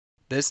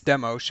This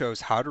demo shows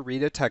how to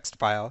read a text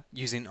file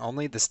using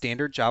only the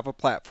standard Java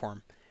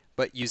platform,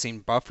 but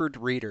using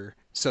BufferedReader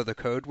so the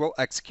code will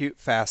execute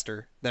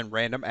faster than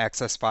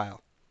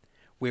RandomAccessFile.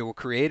 We will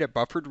create a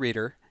buffered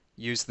reader,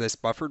 use this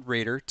buffered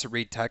reader to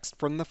read text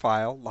from the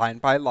file line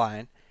by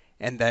line,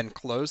 and then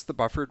close the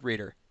buffered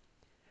reader.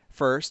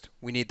 First,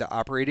 we need the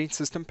operating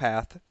system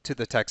path to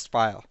the text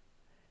file.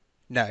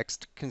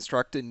 Next,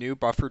 construct a new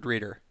buffered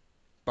reader.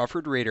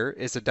 Buffered reader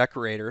is a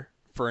decorator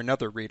for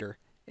another reader,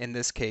 in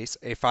this case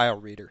a file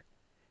reader.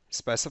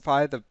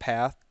 Specify the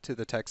path to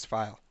the text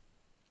file.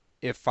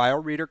 If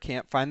FileReader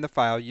can't find the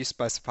file you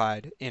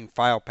specified in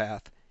file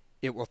path,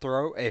 it will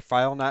throw a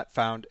file not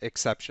found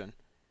exception.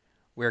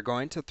 We are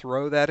going to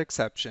throw that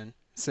exception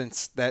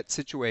since that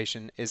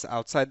situation is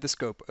outside the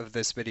scope of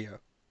this video.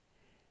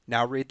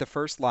 Now read the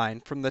first line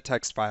from the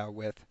text file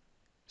with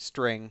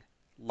string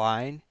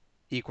line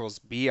equals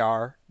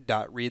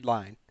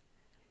br.readLine.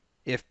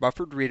 If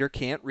BufferedReader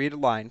can't read a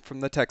line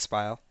from the text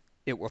file,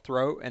 it will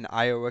throw an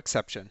IO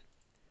exception.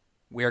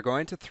 We are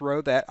going to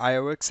throw that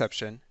IO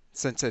exception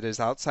since it is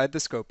outside the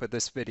scope of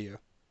this video.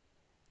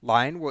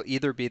 Line will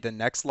either be the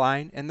next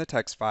line in the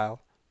text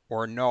file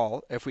or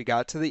null if we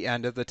got to the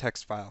end of the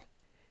text file.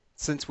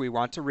 Since we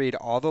want to read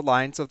all the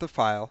lines of the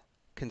file,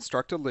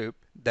 construct a loop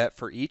that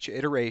for each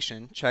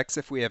iteration checks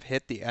if we have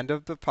hit the end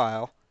of the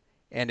file,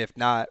 and if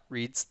not,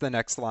 reads the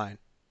next line.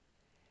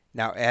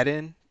 Now add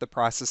in the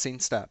processing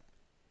step.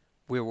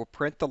 We will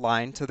print the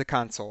line to the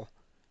console,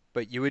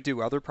 but you would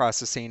do other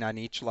processing on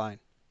each line.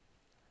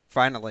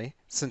 Finally,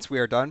 since we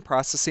are done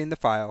processing the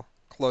file,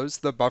 close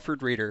the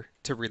buffered reader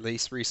to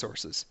release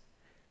resources.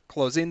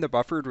 Closing the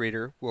buffered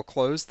reader will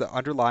close the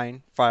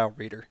underlying file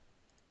reader.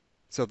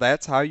 So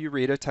that's how you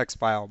read a text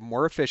file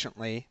more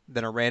efficiently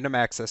than a random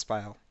access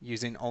file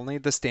using only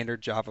the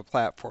standard Java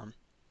platform.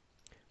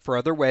 For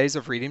other ways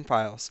of reading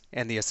files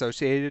and the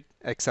associated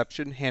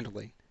exception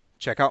handling,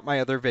 check out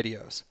my other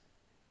videos.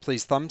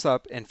 Please thumbs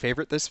up and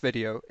favorite this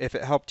video if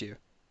it helped you.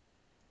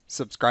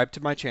 Subscribe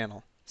to my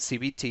channel,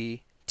 CBT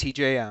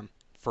TJM,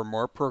 for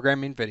more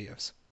programming videos.